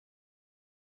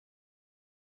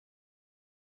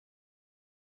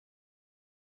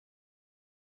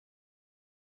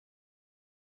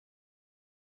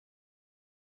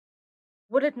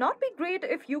Would it not be great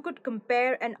if you could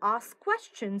compare and ask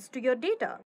questions to your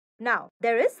data? Now,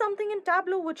 there is something in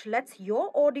Tableau which lets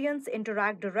your audience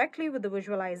interact directly with the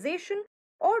visualization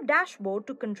or dashboard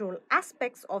to control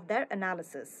aspects of their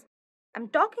analysis. I'm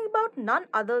talking about none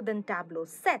other than Tableau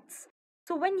Sets.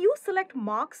 So when you select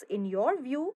marks in your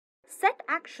view, set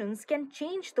actions can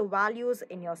change the values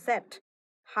in your set.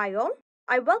 Hi all,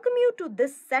 I welcome you to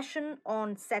this session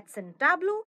on sets in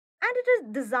Tableau, and it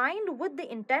is designed with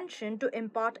the intention to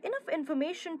impart enough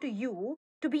information to you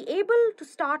to be able to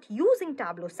start using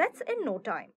Tableau sets in no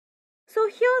time. So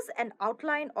here's an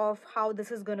outline of how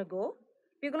this is going to go.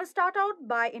 We're going to start out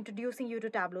by introducing you to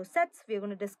Tableau sets. We're going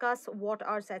to discuss what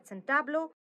are sets in Tableau.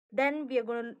 Then we are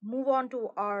going to move on to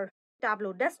our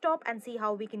Tableau desktop and see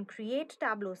how we can create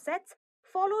Tableau sets,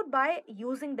 followed by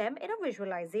using them in a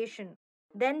visualization.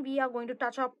 Then we are going to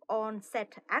touch up on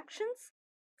set actions,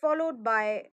 followed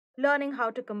by learning how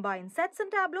to combine sets in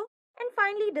Tableau, and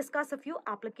finally discuss a few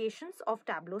applications of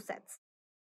Tableau sets.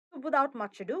 Without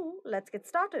much ado, let's get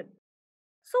started.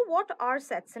 So what are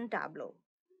sets in Tableau?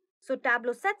 So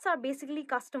Tableau sets are basically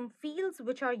custom fields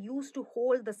which are used to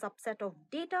hold the subset of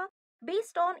data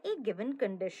based on a given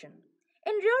condition.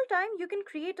 In real time, you can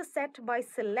create a set by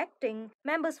selecting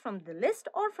members from the list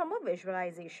or from a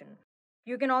visualization.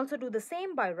 You can also do the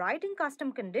same by writing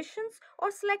custom conditions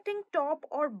or selecting top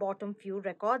or bottom few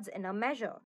records in a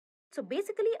measure. So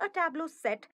basically, a Tableau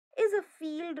set is a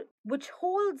field which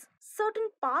holds certain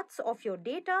parts of your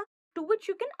data to which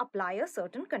you can apply a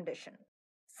certain condition.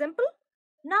 Simple?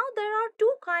 Now there are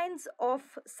two kinds of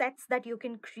sets that you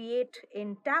can create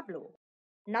in Tableau.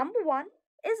 Number one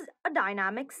is a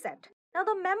dynamic set. Now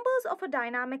the members of a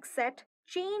dynamic set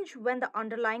change when the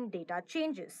underlying data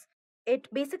changes.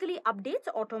 It basically updates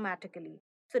automatically.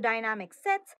 So dynamic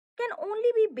sets can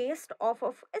only be based off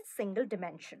of a single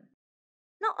dimension.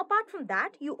 Now apart from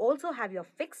that, you also have your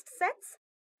fixed sets.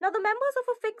 Now the members of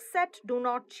a fixed set do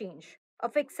not change. A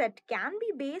fixed set can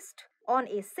be based on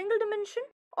a single dimension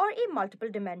or a multiple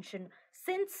dimension.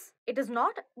 Since it is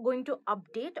not going to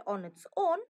update on its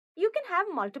own, you can have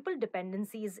multiple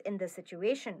dependencies in this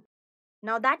situation.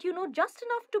 Now that you know just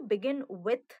enough to begin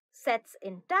with sets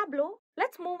in Tableau,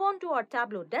 let's move on to our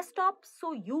Tableau desktop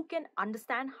so you can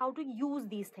understand how to use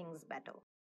these things better.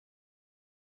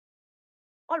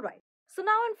 Alright, so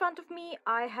now in front of me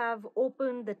I have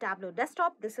opened the Tableau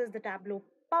desktop. This is the Tableau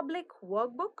public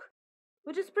workbook,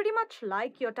 which is pretty much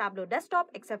like your Tableau desktop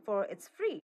except for it's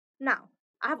free. Now,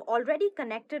 I have already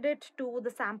connected it to the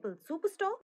sample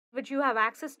superstore, which you have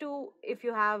access to if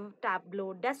you have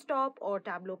Tableau desktop or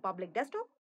Tableau public desktop.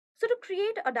 So to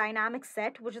create a dynamic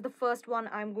set, which is the first one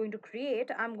I'm going to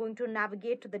create, I'm going to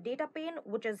navigate to the data pane,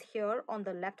 which is here on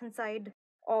the left hand side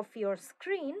of your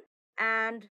screen.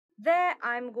 And there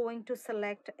I'm going to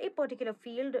select a particular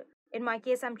field. In my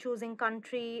case, I'm choosing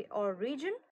country or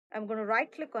region. I'm going to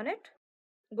right click on it,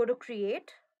 go to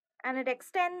create, and it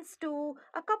extends to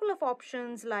a couple of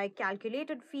options like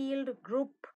calculated field,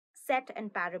 group, set,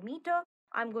 and parameter.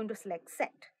 I'm going to select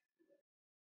set.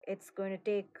 It's going to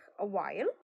take a while.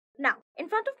 Now, in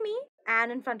front of me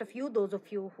and in front of you, those of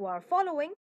you who are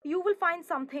following, you will find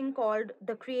something called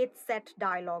the create set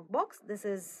dialog box. This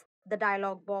is the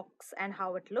dialog box and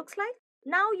how it looks like.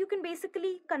 Now you can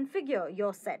basically configure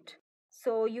your set.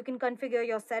 So you can configure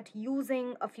your set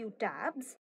using a few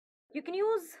tabs. You can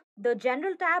use the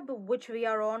General tab, which we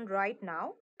are on right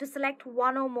now, to select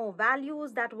one or more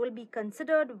values that will be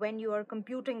considered when you are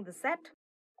computing the set.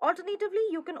 Alternatively,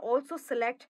 you can also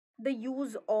select the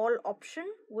Use All option,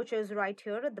 which is right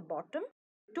here at the bottom,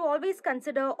 to always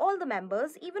consider all the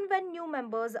members, even when new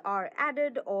members are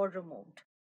added or removed.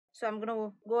 So I'm going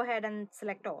to go ahead and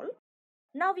select all.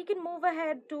 Now we can move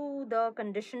ahead to the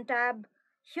Condition tab.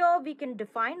 Here we can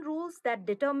define rules that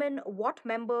determine what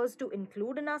members to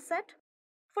include in our set.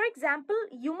 For example,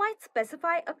 you might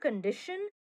specify a condition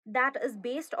that is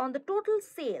based on the total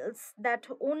sales that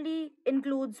only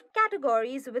includes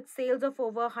categories with sales of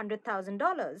over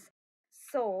 $100,000.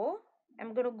 So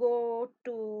I'm going to go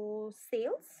to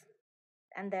sales,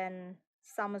 and then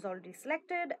sum is already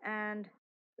selected, and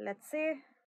let's say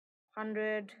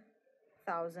 $100,000.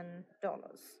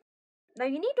 Now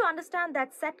you need to understand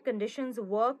that set conditions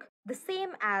work the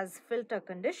same as filter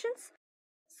conditions.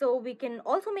 So we can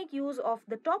also make use of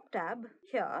the top tab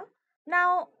here.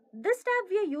 Now this tab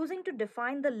we are using to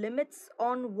define the limits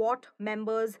on what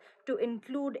members to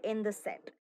include in the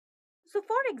set. So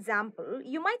for example,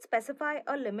 you might specify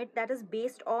a limit that is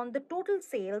based on the total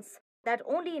sales that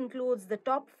only includes the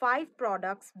top 5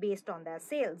 products based on their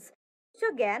sales. So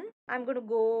again, I'm going to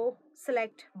go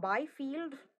select by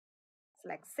field,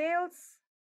 select sales,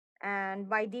 and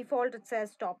by default it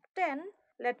says top 10.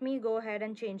 let me go ahead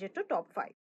and change it to top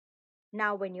 5.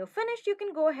 Now when you're finished, you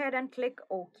can go ahead and click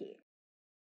OK.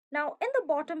 Now in the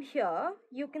bottom here,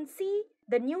 you can see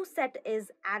the new set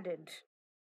is added.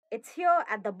 It's here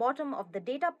at the bottom of the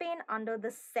data pane under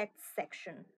the Sets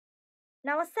section.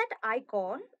 Now a set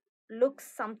icon looks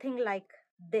something like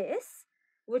this,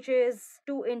 which is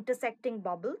two intersecting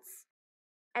bubbles.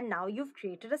 And now you've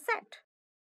created a set.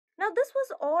 Now this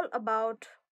was all about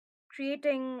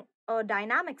creating a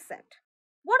dynamic set.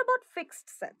 What about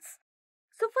fixed sets?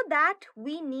 So for that,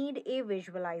 we need a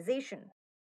visualization.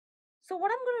 So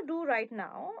what I'm going to do right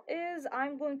now is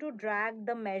I'm going to drag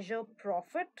the measure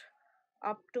profit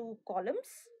up to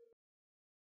columns,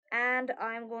 and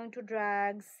I'm going to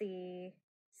drag, say,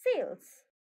 sales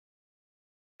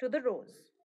to the rows.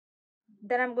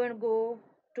 Then I'm going to go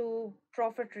to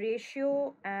profit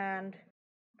ratio and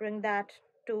bring that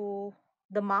to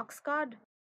the marks card,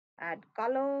 add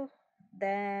color,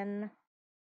 then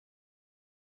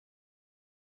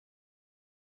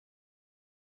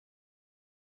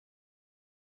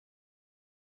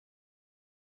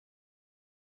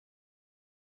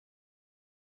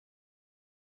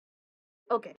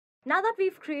okay. Now that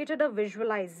we've created a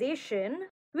visualization,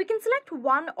 we can select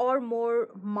one or more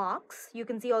marks. You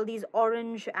can see all these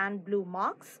orange and blue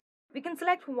marks. We can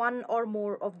select one or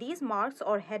more of these marks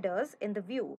or headers in the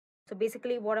view. So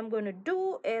basically what I'm going to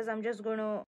do is I'm just going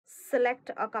to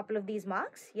select a couple of these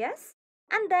marks, yes.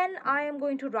 And then I am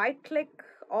going to right click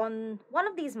on one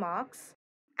of these marks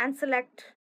and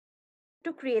select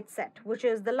to create set, which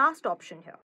is the last option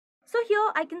here. So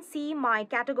here I can see my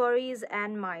categories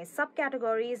and my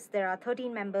subcategories. There are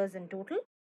 13 members in total.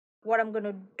 What I'm going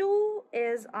to do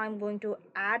is I'm going to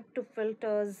add to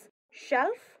filters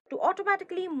shelf to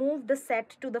automatically move the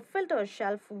set to the filters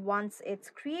shelf once it's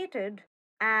created.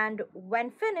 And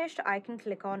when finished, I can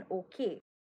click on OK.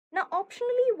 Now,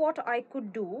 optionally, what I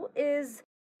could do is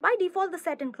by default, the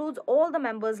set includes all the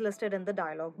members listed in the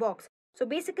dialog box. So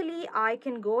basically, I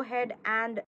can go ahead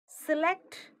and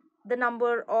select the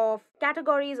number of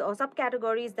categories or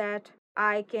subcategories that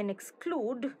I can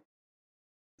exclude.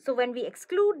 So when we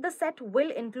exclude, the set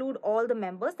will include all the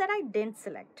members that I didn't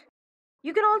select.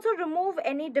 You can also remove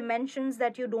any dimensions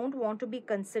that you don't want to be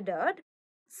considered.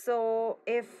 So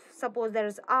if suppose there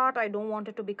is art, I don't want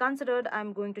it to be considered,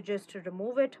 I'm going to just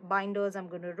remove it. Binders, I'm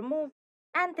going to remove,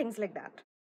 and things like that.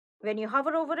 When you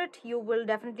hover over it, you will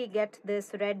definitely get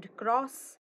this red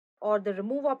cross or the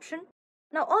remove option.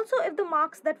 Now also, if the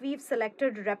marks that we've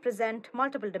selected represent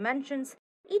multiple dimensions,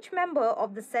 each member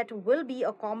of the set will be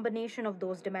a combination of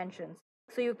those dimensions.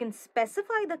 So you can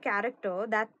specify the character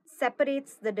that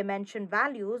separates the dimension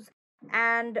values,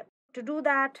 and to do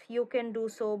that, you can do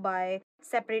so by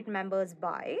separate members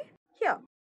by here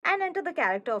and enter the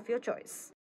character of your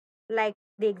choice. Like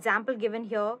the example given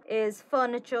here is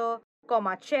furniture,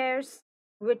 chairs,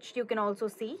 which you can also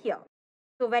see here.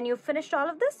 So when you've finished all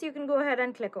of this, you can go ahead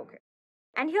and click OK.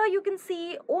 And here you can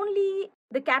see only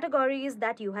the categories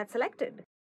that you had selected.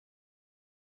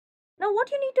 Now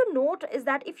what you need to note is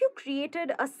that if you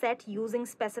created a set using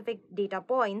specific data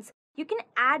points, you can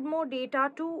add more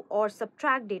data to or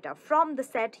subtract data from the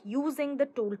set using the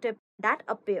tooltip that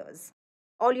appears.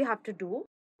 All you have to do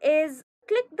is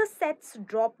click the Sets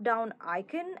drop-down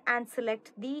icon and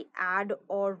select the Add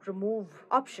or Remove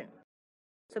option.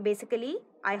 So basically,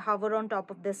 I hover on top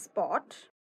of this spot,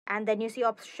 and then you see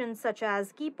options such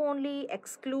as Keep Only,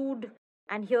 Exclude,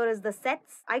 and here is the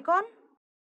Sets icon.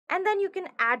 And then you can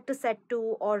add to set to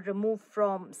or remove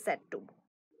from set to.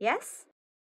 Yes?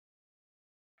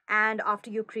 And after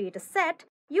you create a set,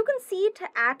 you can see it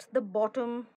at the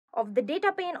bottom of the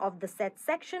data pane of the set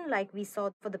section like we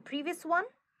saw for the previous one.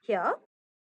 Here,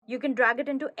 you can drag it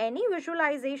into any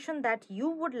visualization that you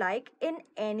would like in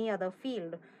any other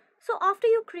field. So after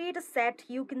you create a set,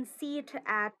 you can see it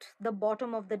at the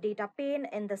bottom of the data pane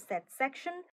in the set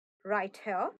section right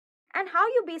here. And how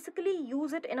you basically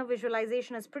use it in a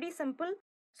visualization is pretty simple.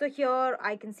 So here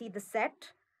I can see the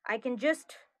set. I can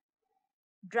just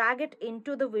drag it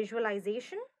into the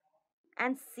visualization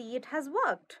and see it has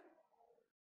worked.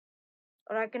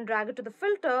 Or I can drag it to the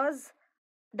filters.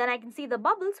 Then I can see the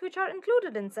bubbles which are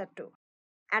included in set 2.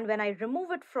 And when I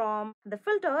remove it from the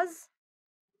filters,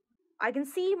 I can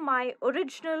see my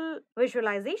original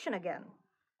visualization again.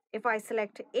 If I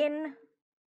select in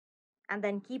and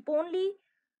then keep only,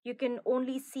 you can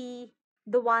only see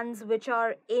the ones which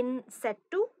are in set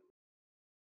 2.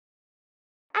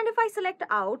 And if I select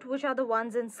out, which are the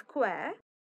ones in square,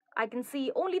 I can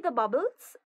see only the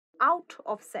bubbles out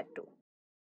of set 2.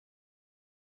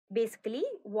 Basically,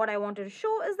 what I wanted to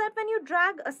show is that when you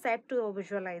drag a set to a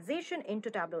visualization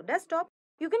into Tableau Desktop,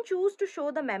 You can choose to show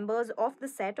the members of the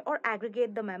set or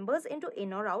aggregate the members into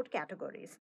in or out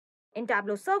categories. In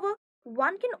Tableau Server,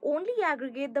 one can only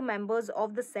aggregate the members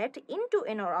of the set into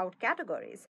in or out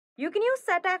categories. You can use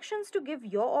set actions to give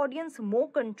your audience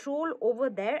more control over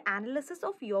their analysis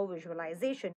of your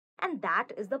visualization, and that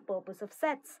is the purpose of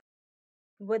sets.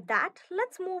 With that,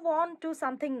 let's move on to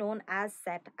something known as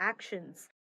set actions.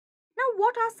 Now,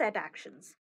 what are set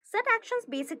actions? Set actions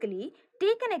basically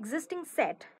take an existing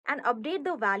set and update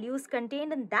the values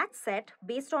contained in that set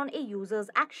based on a user's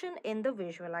action in the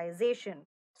visualization.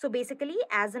 So basically,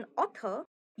 as an author,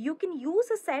 you can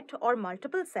use a set or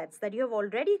multiple sets that you have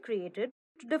already created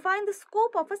to define the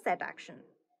scope of a set action.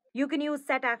 You can use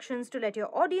set actions to let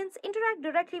your audience interact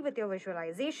directly with your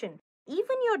visualization,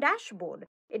 even your dashboard.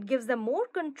 It gives them more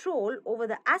control over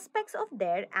the aspects of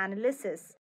their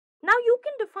analysis. Now you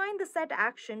can define the set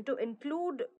action to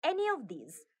include any of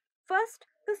these. First,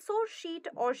 the source sheet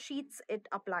or sheets it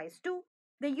applies to,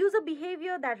 the user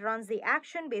behavior that runs the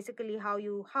action, basically how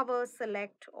you hover,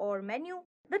 select, or menu,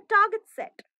 the target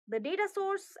set, the data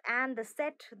source, and the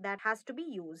set that has to be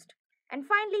used. And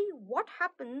finally, what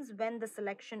happens when the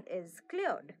selection is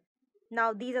cleared?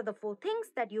 Now, these are the four things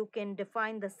that you can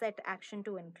define the set action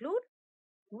to include.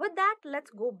 With that,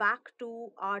 let's go back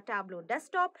to our Tableau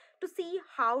desktop to see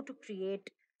how to create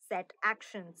set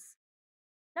actions.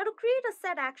 Now, to create a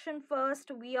set action,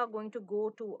 first we are going to go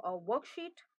to a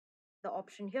worksheet, the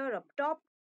option here up top,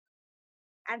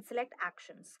 and select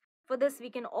actions. For this, we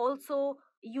can also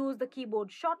use the keyboard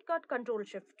shortcut Ctrl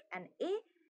Shift and A.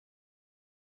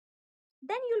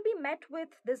 Then you'll be met with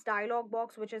this dialog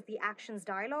box, which is the actions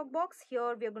dialog box.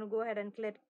 Here we are going to go ahead and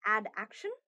click add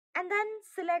action and then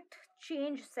select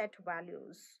change set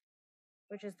values,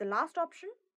 which is the last option.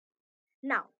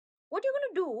 Now, what you're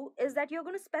going to do is that you're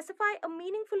going to specify a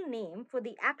meaningful name for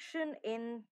the action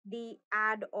in the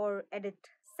add or edit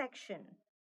section.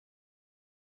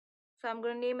 So I'm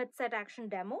going to name it set action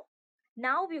demo.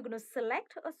 Now we're going to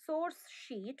select a source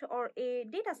sheet or a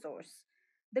data source.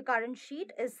 The current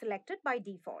sheet is selected by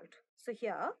default. So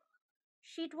here,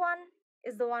 sheet 1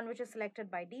 is the one which is selected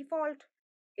by default.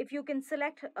 If you can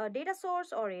select a data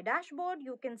source or a dashboard,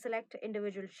 you can select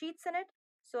individual sheets in it.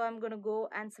 So I'm going to go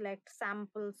and select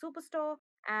sample superstore,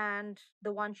 and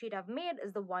the one sheet I've made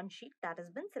is the one sheet that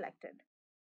has been selected.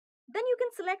 Then you can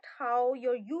select how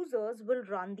your users will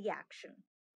run the action.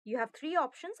 You have three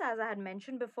options as I had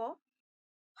mentioned before.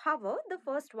 Hover, the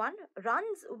first one,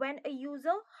 runs when a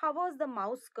user hovers the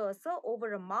mouse cursor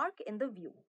over a mark in the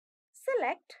view.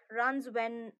 Select runs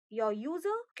when your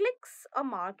user clicks a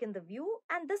mark in the view,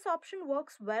 and this option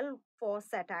works well for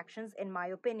set actions in my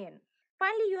opinion.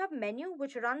 Finally, you have menu,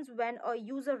 which runs when a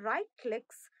user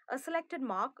right-clicks a selected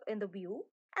mark in the view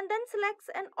and then selects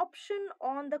an option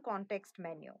on the context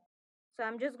menu. So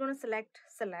I'm just going to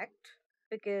select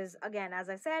because, again, as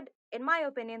I said, in my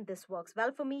opinion, this works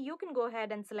well for me. You can go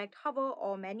ahead and select hover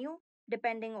or menu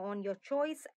depending on your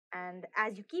choice. And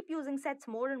as you keep using sets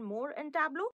more and more in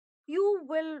Tableau, you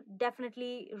will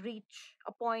definitely reach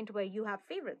a point where you have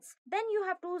favorites. Then you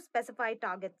have to specify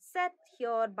target set.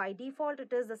 Here by default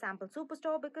it is the sample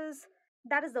superstore because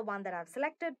that is the one that I've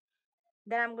selected.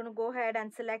 Then I'm going to go ahead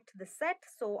and select the set.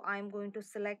 So I'm going to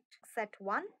select set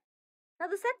 1. Now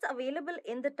the sets available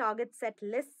in the target set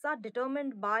lists are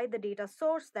determined by the data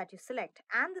source that you select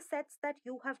and the sets that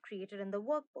you have created in the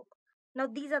workbook. Now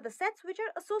these are the sets which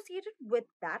are associated with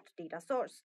that data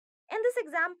source. In this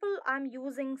example, I'm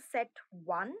using set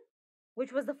 1,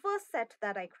 which was the first set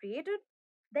that I created.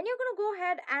 Then you're going to go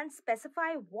ahead and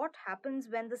specify what happens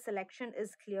when the selection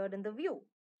is cleared in the view.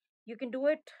 You can do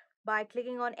it by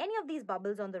clicking on any of these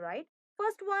bubbles on the right.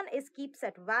 First one is keep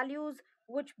set values,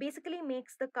 which basically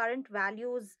makes the current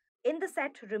values in the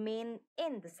set remain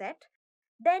in the set.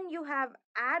 Then you have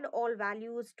add all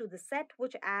values to the set,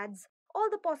 which adds all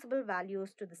the possible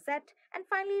values to the set. And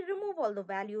finally, remove all the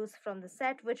values from the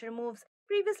set, which removes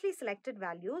previously selected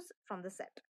values from the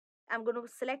set. I'm going to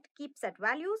select keep set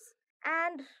values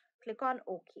and click on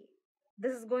OK.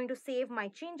 This is going to save my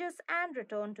changes and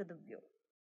return to the view.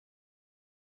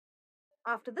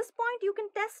 After this point, you can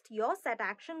test your set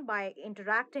action by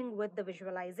interacting with the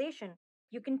visualization.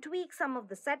 You can tweak some of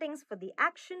the settings for the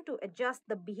action to adjust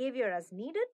the behavior as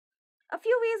needed. A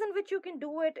few ways in which you can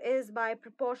do it is by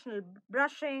proportional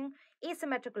brushing,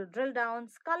 asymmetrical drill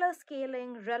downs, color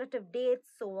scaling, relative dates,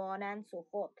 so on and so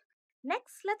forth.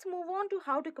 Next, let's move on to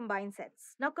how to combine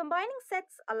sets. Now, combining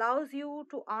sets allows you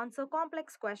to answer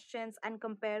complex questions and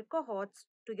compare cohorts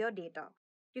to your data.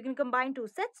 You can combine two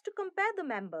sets to compare the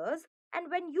members, and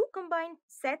when you combine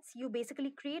sets, you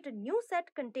basically create a new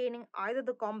set containing either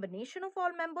the combination of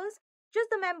all members, just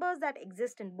the members that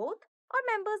exist in both, or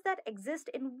members that exist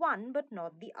in one but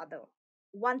not the other.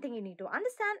 One thing you need to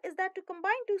understand is that to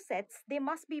combine two sets, they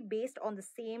must be based on the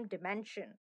same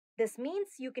dimension. This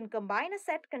means you can combine a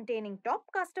set containing top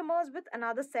customers with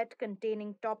another set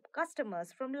containing top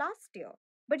customers from last year.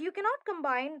 But you cannot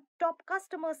combine top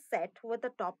customers set with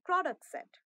a top product set.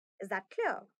 Is that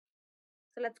clear?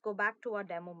 So let's go back to our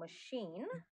demo machine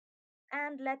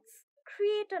and let's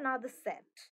create another set.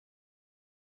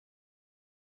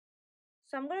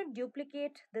 So I'm going to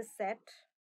duplicate this set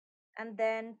and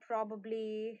then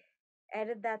probably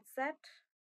edit that set.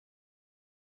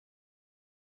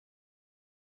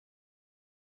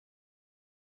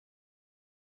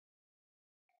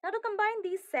 Now to combine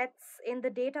these sets in the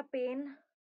data pane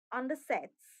under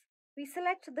sets, we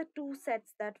select the two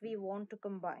sets that we want to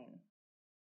combine.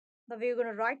 Now we're going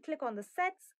to right click on the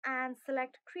sets and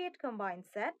select create combined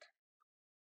set,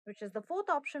 which is the fourth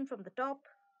option from the top.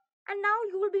 And now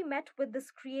you will be met with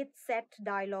this create set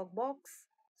dialog box.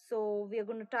 So we are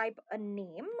going to type a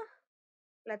name.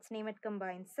 Let's name it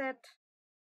combined set.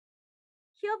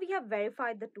 Here we have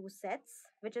verified the two sets,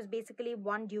 which is basically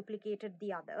one duplicated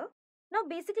the other. Now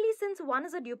basically, since one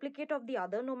is a duplicate of the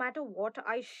other, no matter what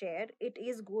I share, it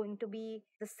is going to be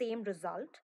the same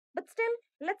result. But still,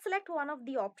 let's select one of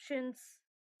the options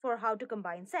for how to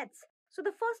combine sets. So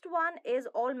the first one is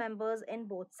all members in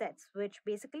both sets, which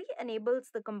basically enables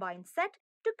the combined set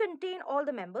to contain all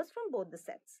the members from both the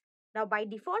sets. Now by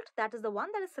default, that is the one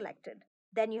that is selected.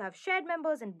 Then you have shared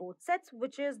members in both sets,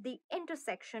 which is the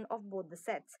intersection of both the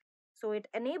sets. So it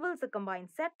enables the combined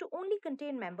set to only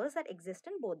contain members that exist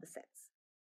in both the sets.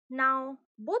 Now,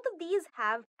 both of these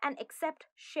have an accept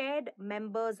shared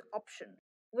members option,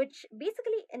 which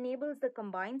basically enables the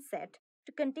combined set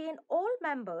to contain all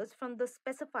members from the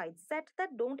specified set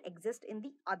that don't exist in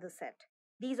the other set.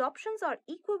 These options are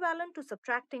equivalent to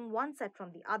subtracting one set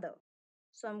from the other.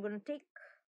 So I'm going to take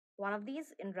one of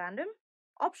these in random.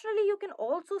 Optionally, you can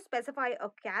also specify a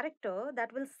character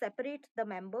that will separate the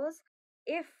members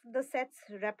if the sets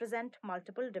represent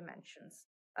multiple dimensions.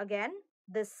 Again,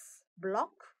 this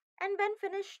block, and when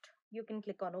finished, you can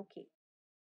click on OK.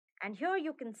 And here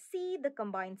you can see the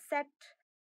combined set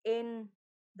in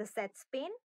the sets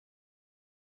pane.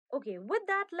 Okay, with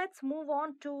that, let's move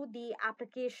on to the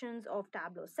applications of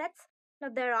Tableau Sets. Now,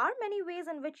 there are many ways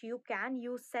in which you can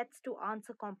use sets to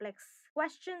answer complex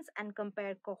questions and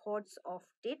compare cohorts of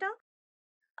data.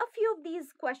 A few of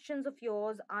these questions of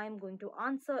yours I'm going to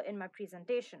answer in my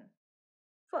presentation.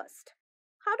 First,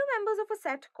 how do members of a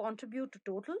set contribute to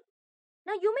total?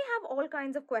 Now, you may have all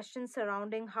kinds of questions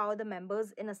surrounding how the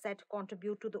members in a set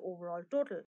contribute to the overall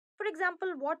total. For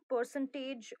example, what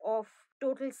percentage of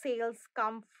total sales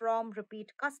come from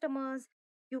repeat customers?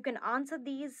 You can answer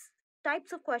these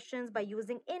types of questions by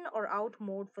using in or out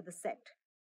mode for the set.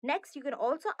 Next, you can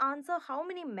also answer how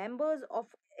many members of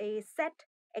a set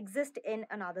exist in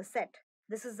another set.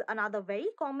 This is another very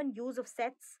common use of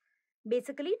sets,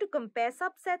 basically to compare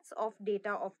subsets of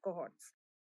data of cohorts.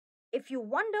 If you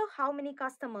wonder how many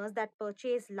customers that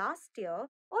purchased last year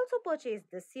also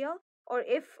purchased this year, or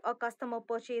if a customer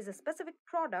purchased a specific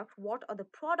product, what other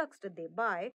products did they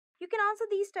buy, you can answer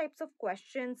these types of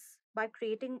questions by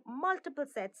creating multiple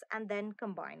sets and then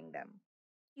combining them.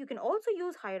 You can also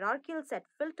use hierarchical set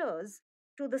filters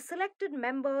to the selected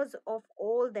members of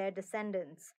all their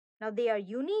descendants. Now, they are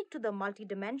unique to the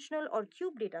multidimensional or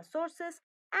cube data sources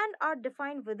and are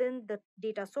defined within the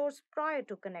data source prior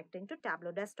to connecting to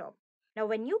Tableau Desktop. Now,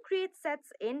 when you create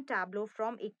sets in Tableau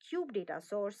from a cube data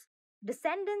source,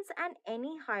 descendants and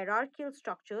any hierarchical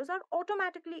structures are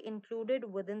automatically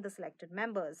included within the selected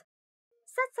members.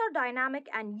 Sets are dynamic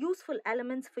and useful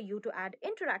elements for you to add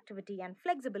interactivity and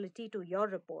flexibility to your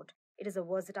report. It is a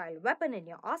versatile weapon in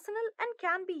your arsenal and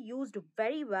can be used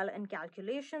very well in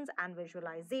calculations and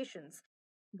visualizations.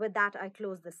 With that, I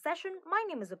close this session. My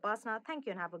name is Upasana. Thank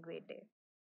you and have a great day.